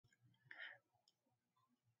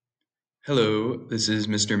Hello, this is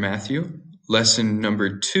Mr. Matthew. Lesson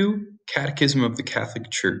number 2, Catechism of the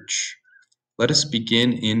Catholic Church. Let us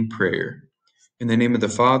begin in prayer. In the name of the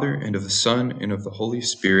Father, and of the Son, and of the Holy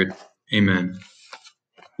Spirit. Amen.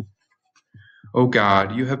 O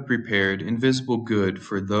God, you have prepared invisible good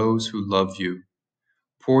for those who love you.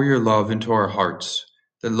 Pour your love into our hearts,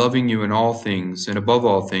 that loving you in all things, and above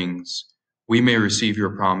all things, we may receive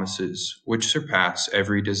your promises, which surpass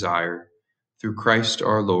every desire. Through Christ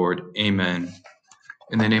our Lord. Amen.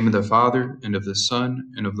 In the name of the Father, and of the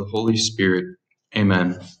Son, and of the Holy Spirit.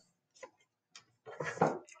 Amen.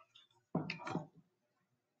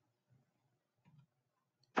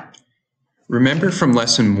 Remember from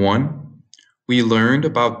Lesson 1, we learned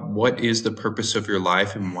about what is the purpose of your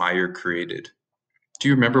life and why you're created. Do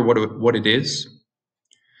you remember what it is?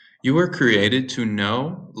 You were created to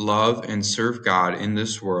know, love, and serve God in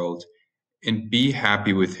this world and be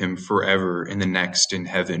happy with Him forever in the next in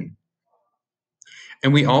heaven.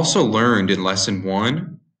 And we also learned in Lesson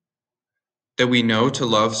 1 that we know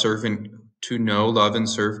to know, love, and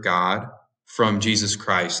serve God from Jesus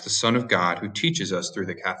Christ, the Son of God, who teaches us through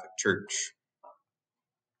the Catholic Church.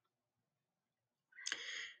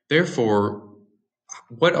 Therefore,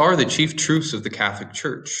 what are the chief truths of the Catholic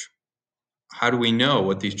Church? How do we know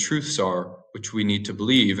what these truths are, which we need to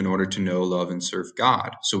believe in order to know, love, and serve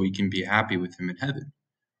God, so we can be happy with Him in heaven?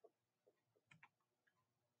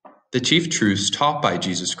 The chief truths taught by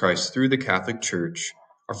Jesus Christ through the Catholic Church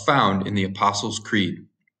are found in the Apostles' Creed.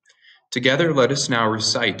 Together, let us now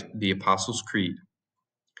recite the Apostles' Creed.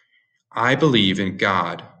 I believe in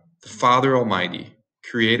God, the Father Almighty,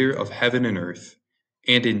 creator of heaven and earth,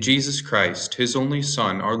 and in Jesus Christ, His only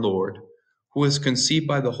Son, our Lord, who was conceived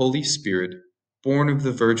by the Holy Spirit, born of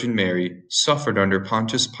the Virgin Mary, suffered under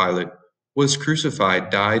Pontius Pilate, was crucified,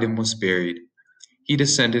 died, and was buried. He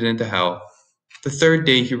descended into hell. The third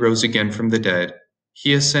day He rose again from the dead.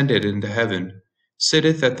 He ascended into heaven,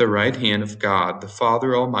 sitteth at the right hand of God, the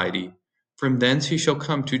Father Almighty. From thence He shall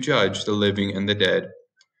come to judge the living and the dead.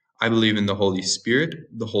 I believe in the Holy Spirit,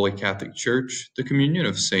 the Holy Catholic Church, the communion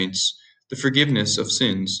of saints, the forgiveness of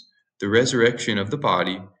sins, the resurrection of the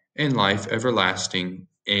body, and life everlasting.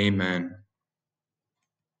 Amen.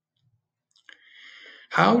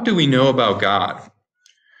 How do we know about God?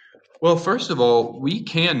 Well, first of all, we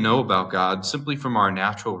can know about God simply from our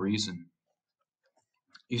natural reason.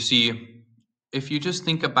 You see, if you just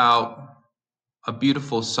think about a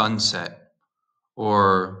beautiful sunset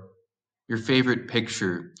or your favorite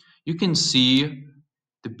picture, you can see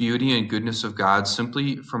the beauty and goodness of God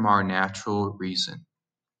simply from our natural reason.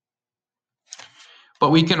 But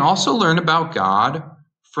we can also learn about God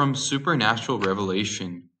from supernatural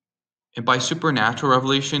revelation. And by supernatural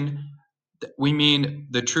revelation, we mean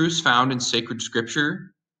the truths found in sacred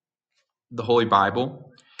scripture, the Holy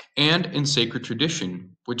Bible, and in sacred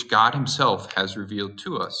tradition, which God Himself has revealed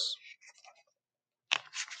to us.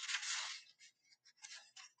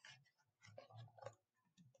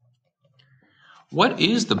 What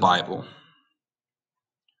is the Bible?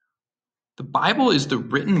 The Bible is the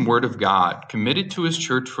written word of God, committed to His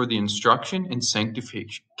church for the instruction and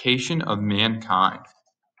sanctification of mankind.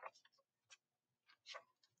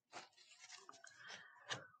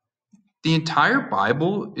 The entire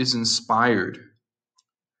Bible is inspired.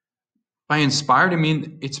 By inspired, I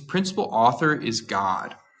mean its principal author is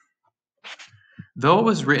God. Though it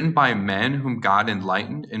was written by men whom God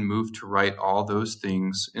enlightened and moved to write all those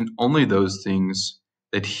things, and only those things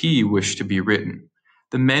that He wished to be written,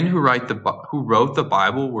 the men who wrote the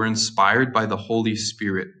Bible were inspired by the Holy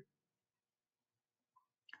Spirit.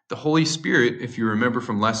 The Holy Spirit, if you remember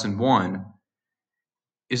from Lesson 1,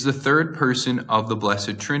 is the third person of the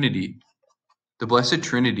Blessed Trinity. The Blessed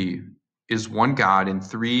Trinity is one God in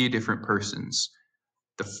three different persons: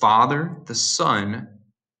 the Father, the Son,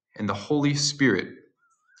 and the Holy Spirit.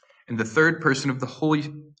 And the third person of the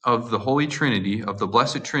Holy Trinity, of the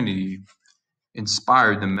Blessed Trinity,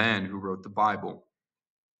 inspired the men who wrote the Bible.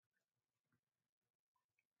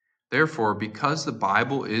 Therefore, because the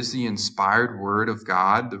Bible is the inspired Word of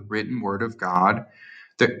God, the written Word of God,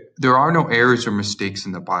 there are no errors or mistakes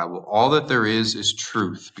in the Bible. All that there is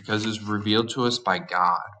truth, because it is revealed to us by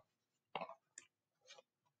God.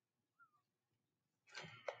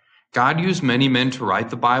 God used many men to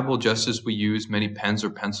write the Bible, just as we use many pens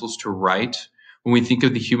or pencils to write. When we think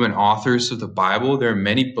of the human authors of the Bible, there are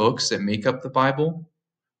many books that make up the Bible.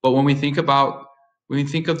 But when we think of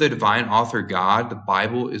the divine author God, the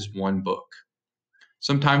Bible is one book.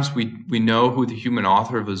 Sometimes we know who the human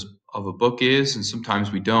author of a book is, and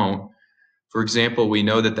sometimes we don't. For example, we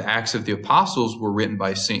know that the Acts of the Apostles were written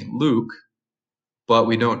by St. Luke, but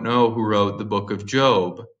we don't know who wrote the book of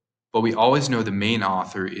Job but we always know the main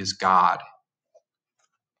author is God.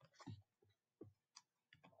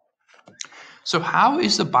 So how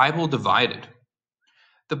is the Bible divided?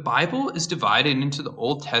 The Bible is divided into the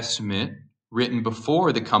Old Testament, written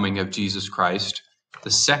before the coming of Jesus Christ,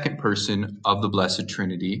 the second person of the Blessed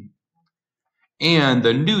Trinity, and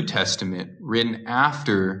the New Testament, written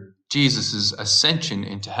after Jesus' ascension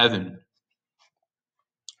into heaven.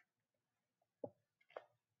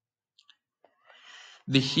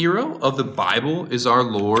 The hero of the Bible is our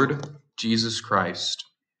Lord Jesus Christ.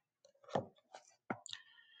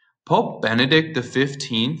 Pope Benedict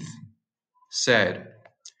XV said,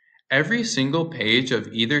 "Every single page of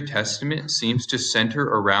either testament seems to center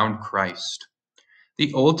around Christ.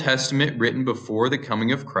 The Old Testament, written before the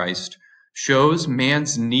coming of Christ, shows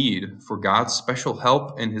man's need for God's special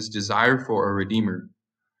help and his desire for a Redeemer.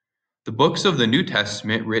 The books of the New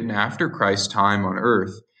Testament, written after Christ's time on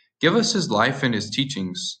earth, give us his life and his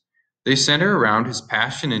teachings. They center around his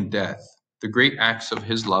passion and death, the great acts of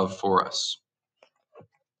his love for us."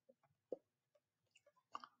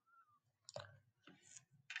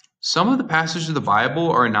 Some of the passages of the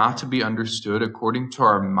Bible are not to be understood according to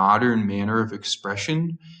our modern manner of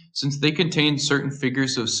expression, since they contain certain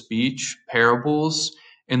figures of speech, parables,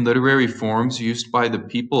 and literary forms used by the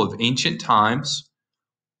people of ancient times,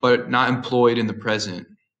 but not employed in the present.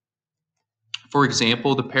 For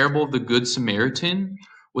example, the parable of the Good Samaritan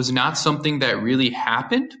was not something that really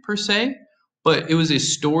happened per se, but it was a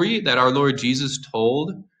story that our Lord Jesus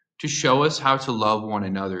told to show us how to love one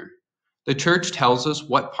another. The church tells us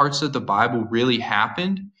what parts of the Bible really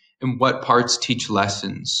happened and what parts teach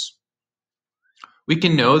lessons. We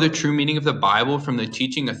can know the true meaning of the Bible from the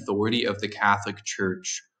teaching authority of the Catholic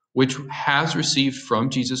Church, which has received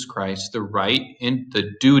from Jesus Christ the right and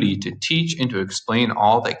the duty to teach and to explain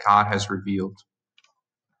all that God has revealed.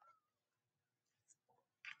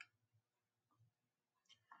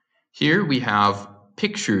 Here we have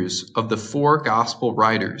pictures of the four gospel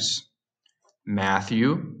writers: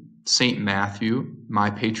 Matthew, Saint Matthew,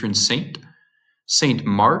 my patron saint, Saint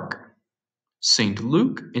Mark, Saint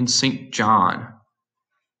Luke, and Saint John.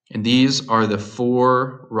 And these are the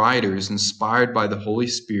four writers inspired by the Holy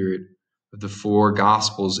Spirit of the four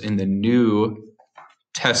Gospels in the New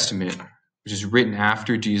Testament, which is written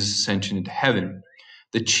after Jesus' ascension into heaven.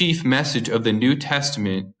 The chief message of the New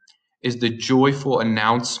Testament is the joyful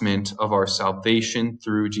announcement of our salvation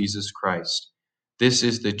through Jesus Christ. This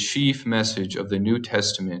is the chief message of the New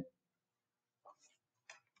Testament.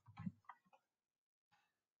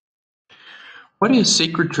 What is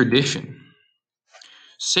sacred tradition?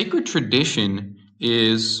 Sacred tradition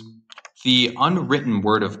is the unwritten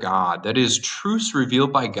word of God, that is, truths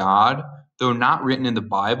revealed by God, though not written in the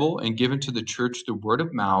Bible, and given to the church through word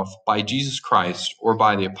of mouth by Jesus Christ or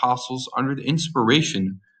by the apostles under the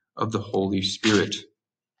inspiration of the Holy Spirit.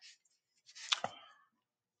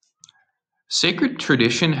 Sacred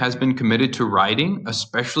tradition has been committed to writing,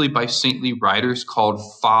 especially by saintly writers called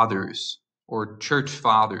fathers or church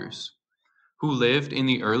fathers, who lived in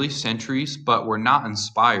the early centuries but were not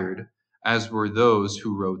inspired, as were those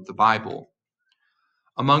who wrote the Bible.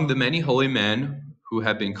 Among the many holy men who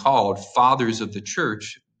have been called fathers of the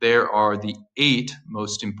church, there are the 8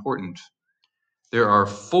 most important. There are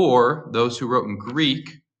 4, those who wrote in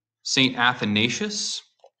Greek: Saint Athanasius.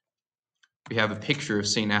 We have a picture of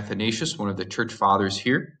Saint Athanasius, one of the church fathers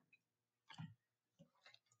here.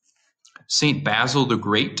 Saint Basil the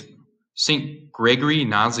Great, Saint Gregory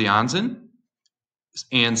Nazianzen,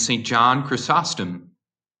 and Saint John Chrysostom.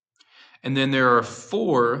 And then there are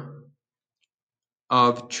 4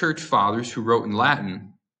 of church fathers who wrote in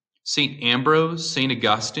Latin: Saint Ambrose, Saint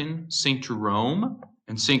Augustine, Saint Jerome,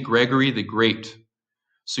 and Saint Gregory the Great.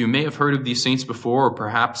 So you may have heard of these saints before, or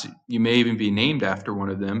perhaps you may even be named after one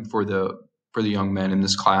of them for the young men in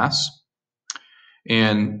this class.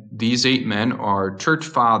 And these 8 men are church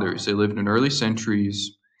fathers. They lived in early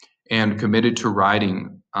centuries and committed to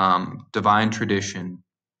writing divine tradition.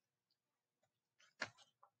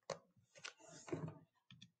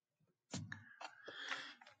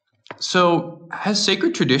 So has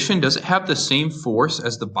sacred tradition, does it have the same force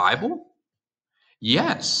as the Bible?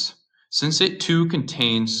 Yes, since it too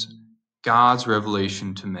contains God's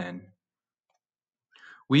revelation to men.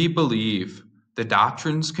 We believe the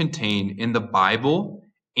doctrines contained in the Bible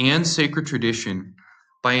and sacred tradition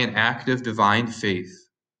by an act of divine faith,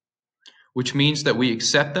 which means that we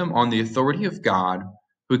accept them on the authority of God,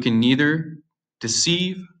 who can neither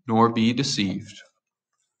deceive nor be deceived.